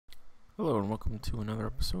Hello and welcome to another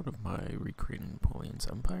episode of my Recreating Napoleon's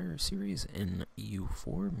Empire series in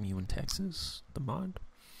EU4 Meiou and Taxes, the mod,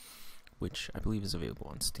 which I believe is available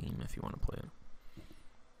on Steam if you want to play it.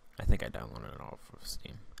 I think I downloaded it off of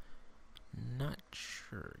Steam. Not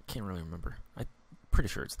sure, can't really remember. I'm pretty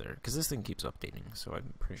sure it's there, because this thing keeps updating, so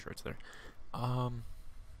I'm pretty sure it's there.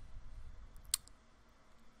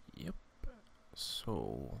 Yep,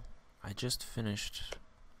 so I just finished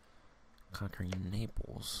conquering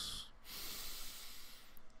Naples.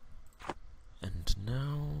 And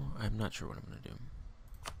now, I'm not sure what I'm going to do.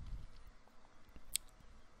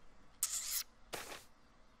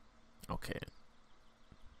 Okay.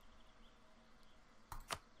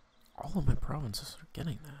 All of my provinces are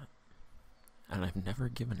getting that. And I've never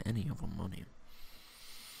given any of them money.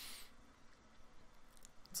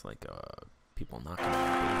 It's like, people knocking on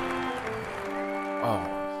the door.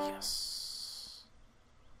 Oh, yes.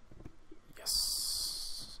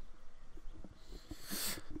 Yes.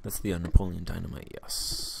 That's the Napoleon Dynamite,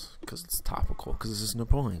 yes. Because it's topical. Because this is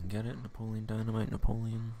Napoleon. Get it? Napoleon Dynamite,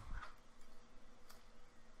 Napoleon.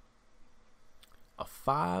 A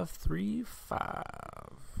 5-3-5.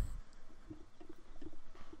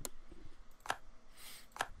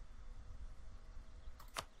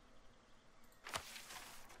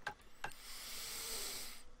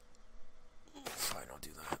 Fine, I'll do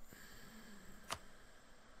that.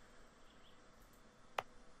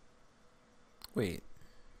 Wait.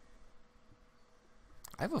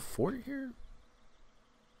 I have a fort here?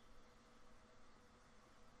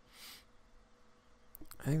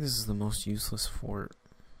 I think this is the most useless fort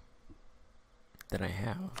that I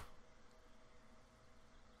have.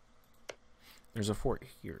 There's a fort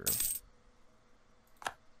here.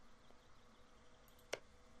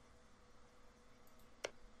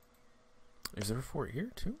 Is there a fort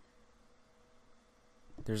here too?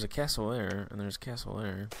 There's a castle there, and there's a castle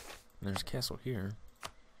there, and there's a castle here.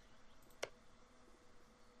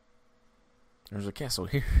 There's a castle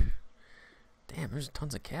here. Damn, there's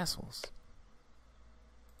tons of castles.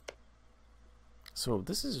 So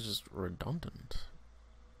this is just redundant.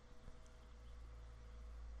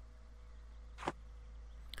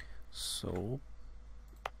 So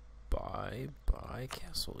buy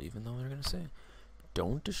castle, even though they're gonna say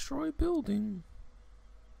don't destroy building.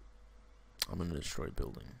 I'm gonna destroy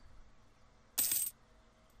building.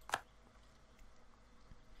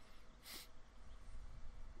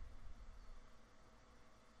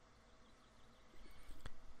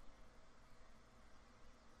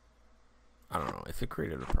 I don't know, if it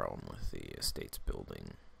created a problem with the estates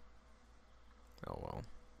building. Oh well.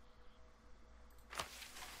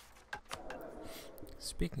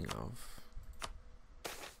 Speaking of,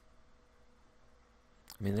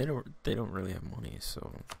 I mean they don't really have money,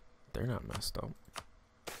 so they're not messed up.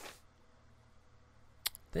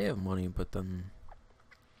 They have money, but then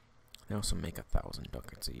they also make 1,000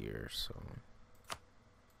 ducats a year, so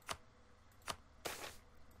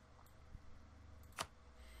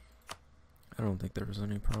I don't think there was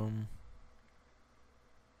any problem.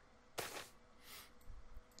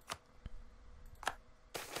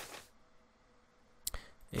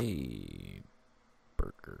 Hey,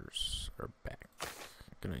 burgers are back.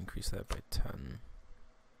 Gonna increase that by 10.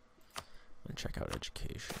 And check out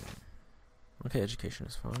education. Okay, education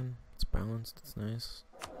is fine. It's balanced. It's nice.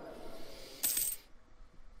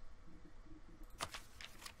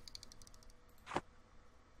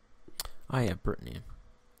 I have Brittany.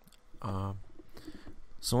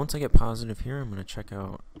 So once I get positive here, I'm going to check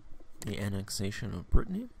out the annexation of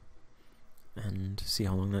Brittany and see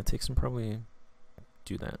how long that takes, and probably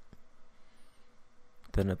do that.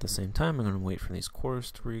 Then at the same time, I'm going to wait for these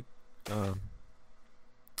cores to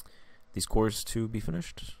be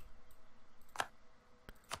finished.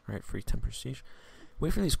 Alright, free 10 prestige.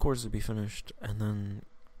 Wait for these cores to be finished, and then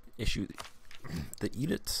issue the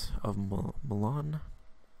Edict of Milan.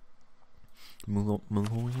 Meiouin.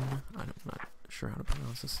 I'm not sure how to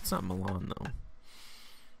pronounce this. It's not Milan though.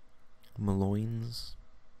 Meiouins.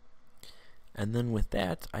 And then with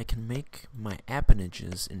that, I can make my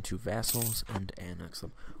appanages into vassals and annex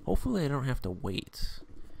them. Hopefully I don't have to wait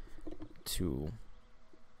to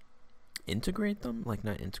integrate them. Like,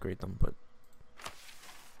 not integrate them, but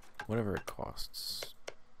whatever it costs.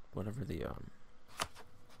 Whatever the,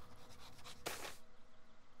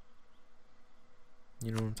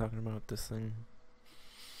 you know what I'm talking about, this thing?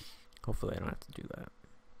 Hopefully I don't have to do that.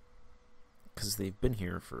 Because they've been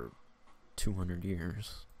here for 200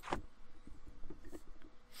 years.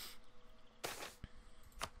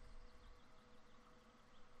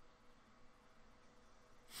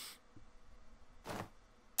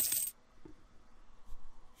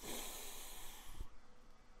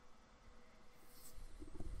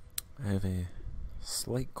 I have a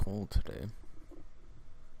slight cold today.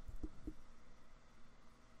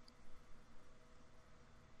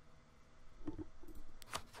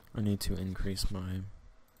 I need to increase my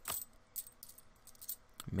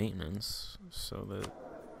maintenance so that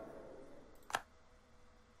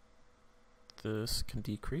this can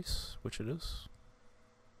decrease, which it is.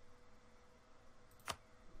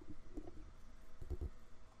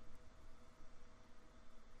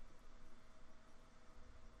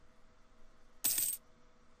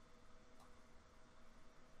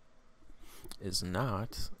 Is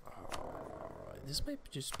not. This might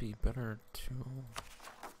just be better to.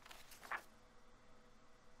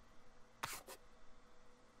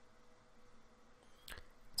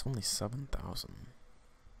 It's only 7,000.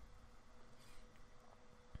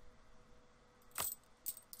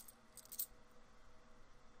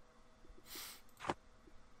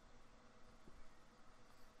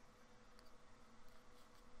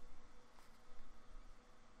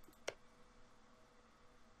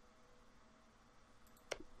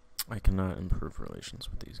 I cannot improve relations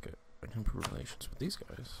with these guys. I can improve relations with these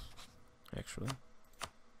guys, actually.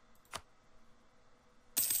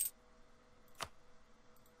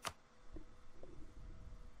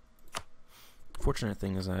 Fortunate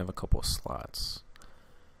thing is I have a couple of slots.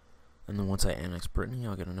 And then once I annex Brittany,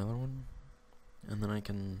 I'll get another one. And then I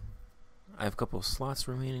have a couple of slots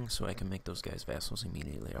remaining, so I can make those guys vassals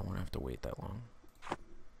immediately. I won't have to wait that long.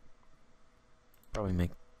 Probably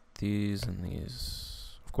make these and these.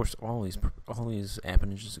 Of course, all these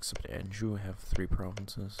appanages except Anjou have 3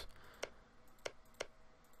 provinces.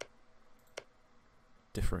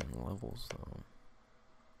 Differing levels, though.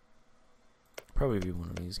 Probably be one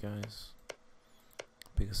of these guys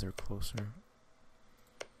because they're closer.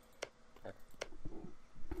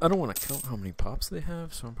 I don't want to count how many pops they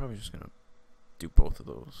have, so I'm probably just gonna do both of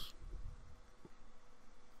those.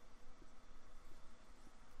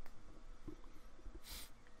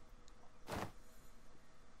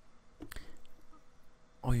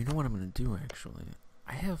 Oh, you know what I'm going to do, actually?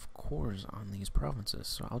 I have cores on these provinces,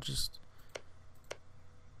 so I'll just...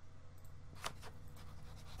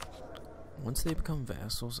 Once they become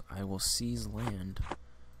vassals, I will seize land,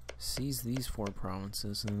 seize these 4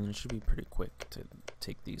 provinces, and then it should be pretty quick to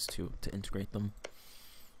take these 2, to integrate them.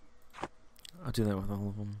 I'll do that with all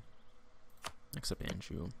of them, except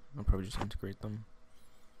Anjou. I'll probably just integrate them,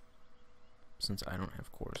 since I don't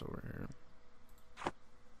have cores over here.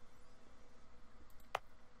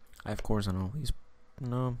 I have cores on all these.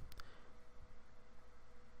 No.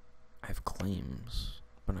 I have claims,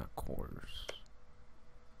 but not cores.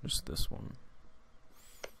 Just this one.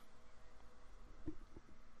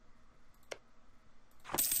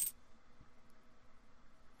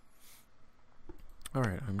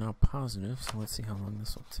 Alright, I'm now positive, so let's see how long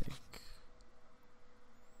this will take.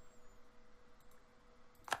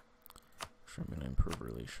 Sure, I'm going to improve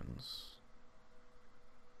relations.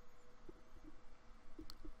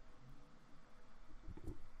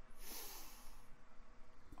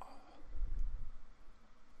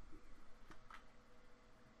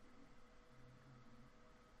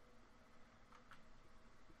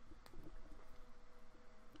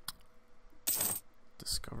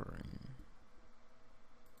 Discovering.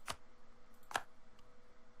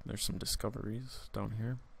 There's some discoveries down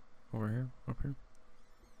here, over here, up here.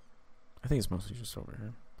 I think it's mostly just over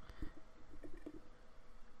here.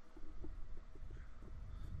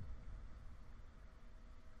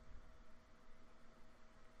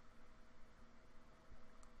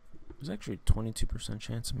 There's actually a 22%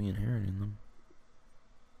 chance of me inheriting them.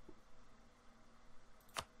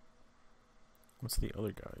 What's the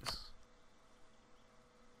other guys?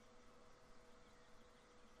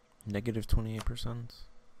 Negative 28%.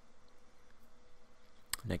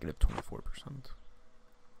 Negative 24%.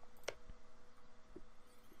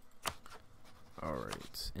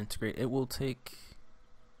 Alright, integrate. It will take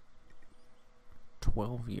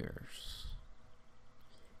 12 years.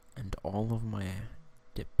 And all of my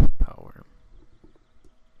dip power.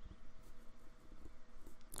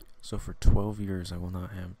 So for 12 years I will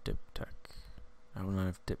not have dip tech. I will not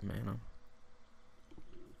have dip mana.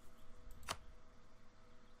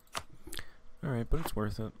 Alright, but it's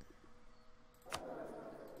worth it.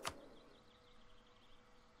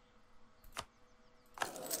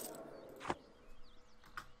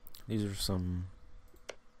 These are some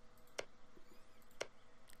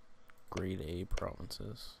grade A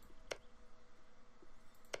provinces.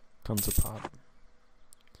 Tons of pop.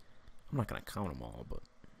 I'm not gonna count them all, but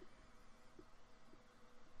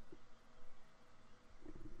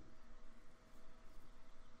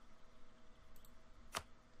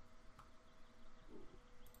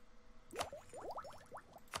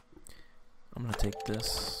I'm gonna take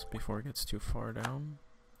this before it gets too far down.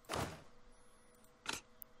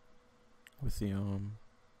 With the,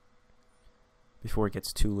 before it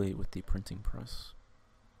gets too late with the printing press.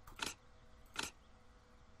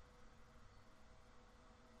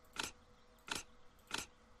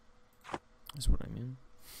 Is what I mean.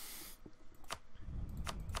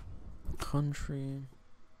 Country.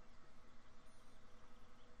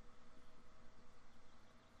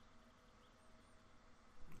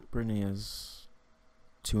 Brittany has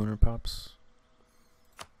 200 pops.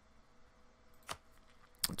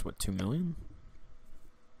 That's what, 2 million?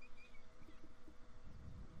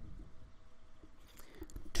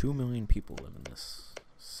 Two million people live in this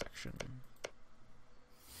section.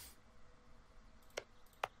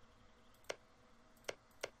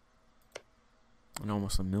 And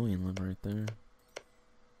almost 1 million live right there.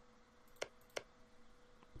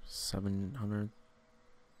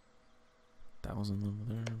 700,000 live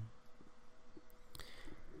there.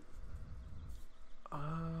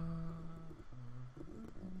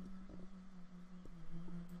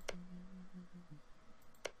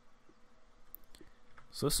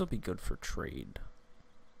 So this will be good for trade.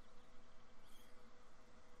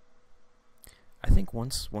 I think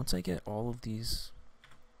once I get all of these,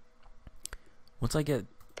 once I get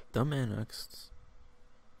them annexed,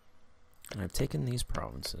 and I've taken these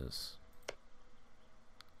provinces,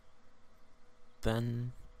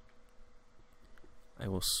 then I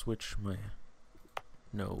will switch my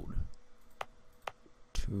node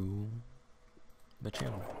to the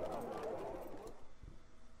channel.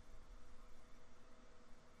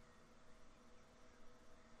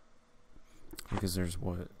 Because there's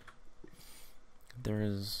what? There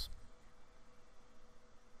is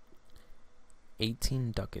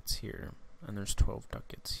 18 ducats here, and there's 12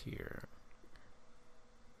 ducats here.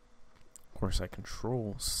 Of course, I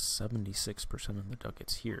control 76% of the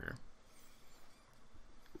ducats here.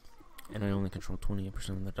 And I only control 28%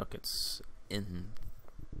 of the ducats in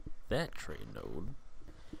that trade node.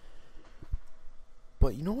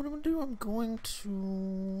 But you know what I'm going to do? I'm going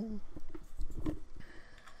to...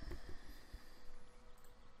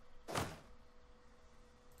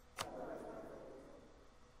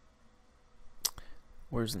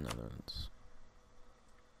 Where's the Netherlands?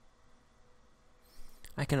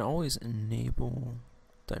 I can always enable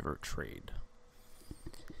divert trade.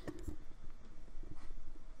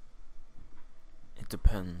 It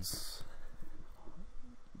depends.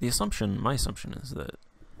 The assumption, my assumption is that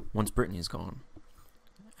once Brittany is gone,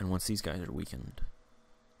 and once these guys are weakened,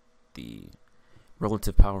 the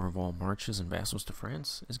relative power of all marches and vassals to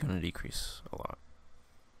France is going to decrease a lot.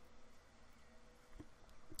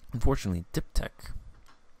 Unfortunately, diptech,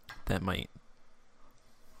 that might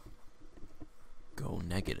go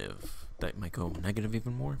negative. That might go negative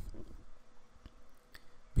even more.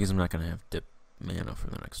 Because I'm not going to have dip mana for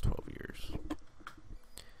the next 12 years.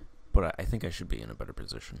 But I think I should be in a better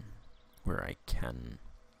position where I can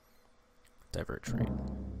divert trade.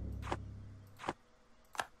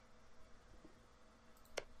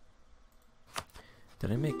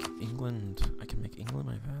 Did I make England? I can make England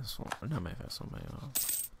my vassal. Not my vassal, my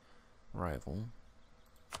rival.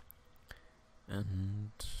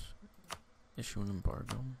 And issue an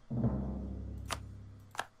embargo.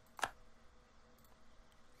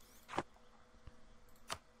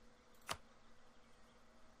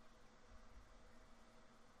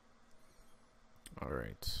 All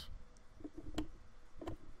right.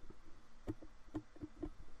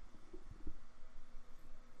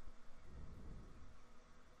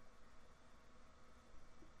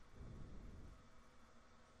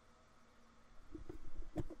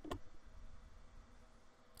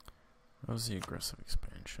 That was the aggressive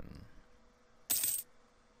expansion.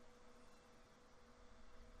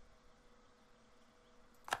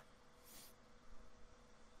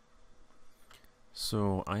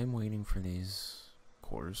 So I'm waiting for these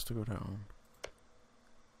cores to go down,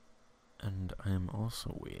 and I am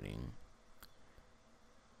also waiting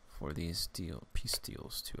for these peace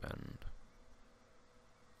deals to end.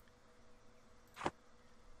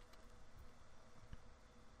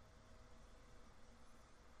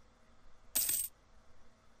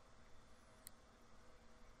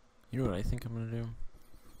 You know what I think I'm going to do?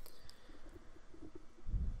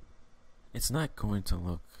 It's not going to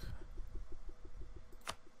look...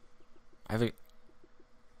 I've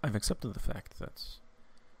accepted the fact that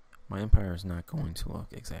my empire is not going to look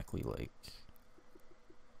exactly like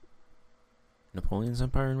Napoleon's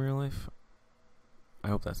empire in real life. I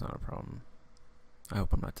hope that's not a problem. I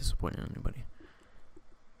hope I'm not disappointing anybody.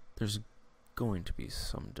 There's going to be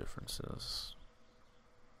some differences.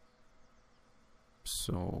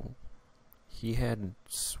 So, he had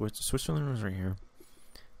Switzerland was right here.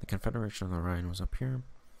 The Confederation of the Rhine was up here.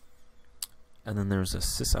 And then there's a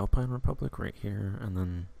Cisalpine Republic right here. And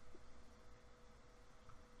then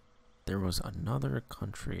there was another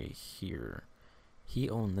country here. He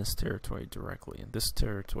owned this territory directly. And this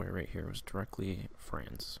territory right here was directly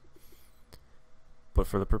France. But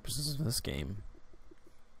for the purposes of this game,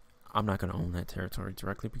 I'm not going to own that territory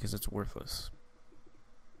directly because it's worthless.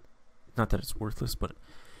 Not that it's worthless, but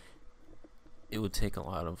it would take a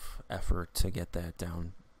lot of effort to get that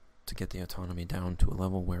down, to get the autonomy down to a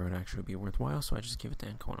level where it would actually be worthwhile, so I just give it to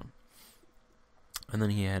Ancona. And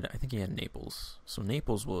then he had, I think he had Naples. So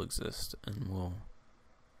Naples will exist and will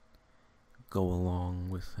go along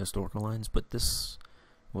with historical lines, but this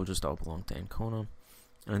will just all belong to Ancona.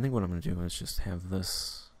 And I think what I'm going to do is just have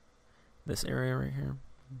this area right here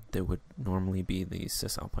that would normally be the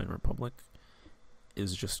Cisalpine Republic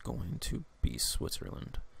is just going to be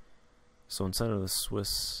Switzerland. So instead of the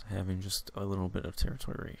Swiss having just a little bit of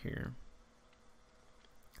territory right here,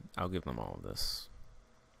 I'll give them all of this.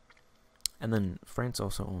 And then France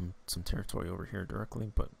also owned some territory over here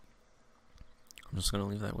directly, but I'm just going to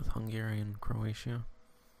leave that with Hungary and Croatia.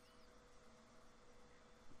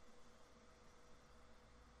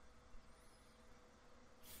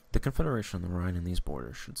 The Confederation of the Rhine and these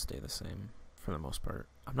borders should stay the same for the most part.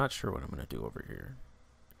 I'm not sure what I'm going to do over here,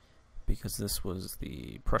 because this was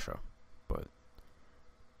the Prussia, but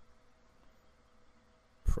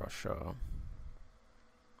Prussia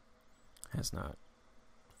has not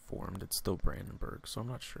formed. It's still Brandenburg, so I'm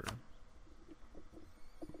not sure.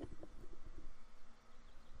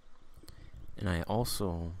 And I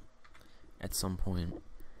also, at some point,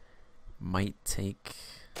 might take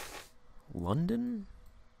London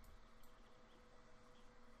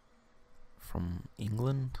from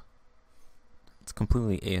England. It's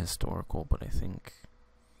completely ahistorical, but I think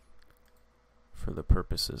for the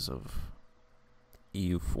purposes of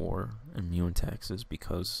EU4 and Meiou and Taxes,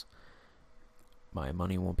 because my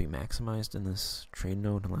money won't be maximized in this trade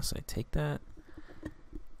node unless I take that,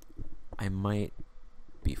 I might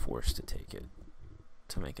be forced to take it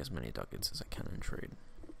to make as many ducats as I can in trade.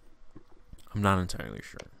 I'm not entirely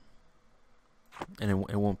sure. And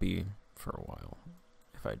it won't be for a while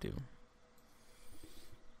if I do.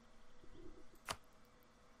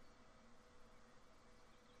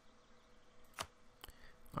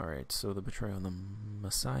 Alright, so the Betrayal of the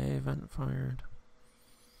Messiah event fired.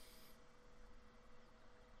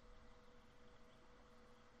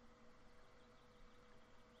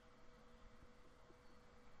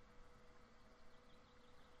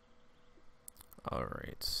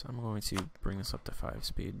 Alright, so I'm going to bring this up to 5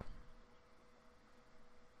 speed.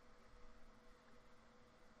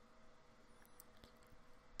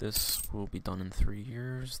 This will be done in 3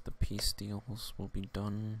 years. The peace deals will be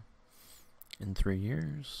done in 3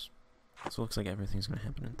 years. So it looks like everything's going to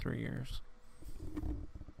happen in 3 years.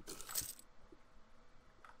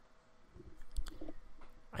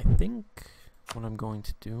 I think what I'm going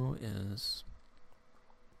to do is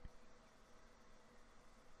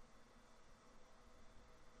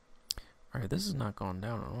alright, this is not going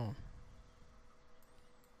down at all.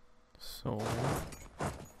 So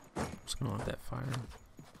I'm just going to let that fire.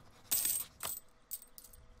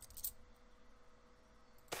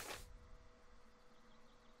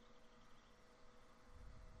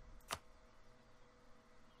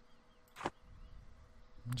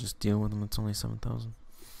 Just deal with them. It's only 7,000.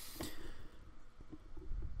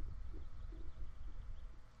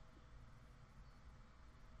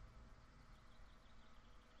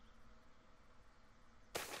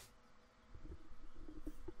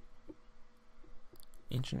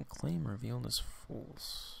 Ancient claim revealed as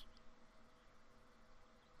false.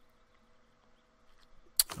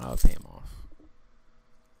 I'll pay him off.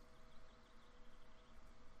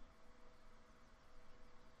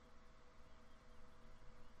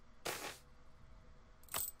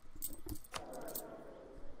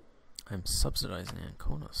 I'm subsidizing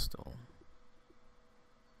Ancona still.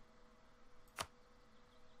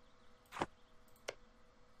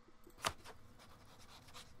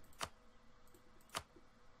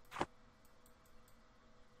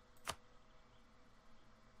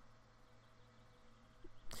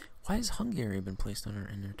 Why has Hungary been placed under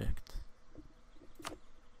interdict?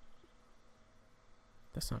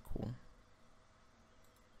 That's not cool.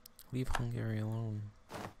 Leave Hungary alone.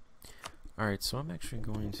 Alright, so I'm actually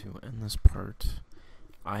going to end this part.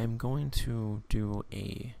 I'm going to do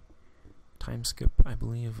a time skip, I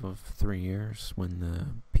believe, of 3 years when the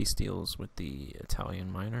peace deals with the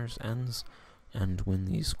Italian miners ends and when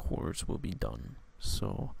these cores will be done.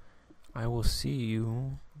 So I will see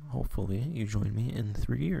you, hopefully you join me in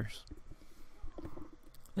 3 years.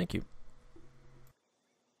 Thank you.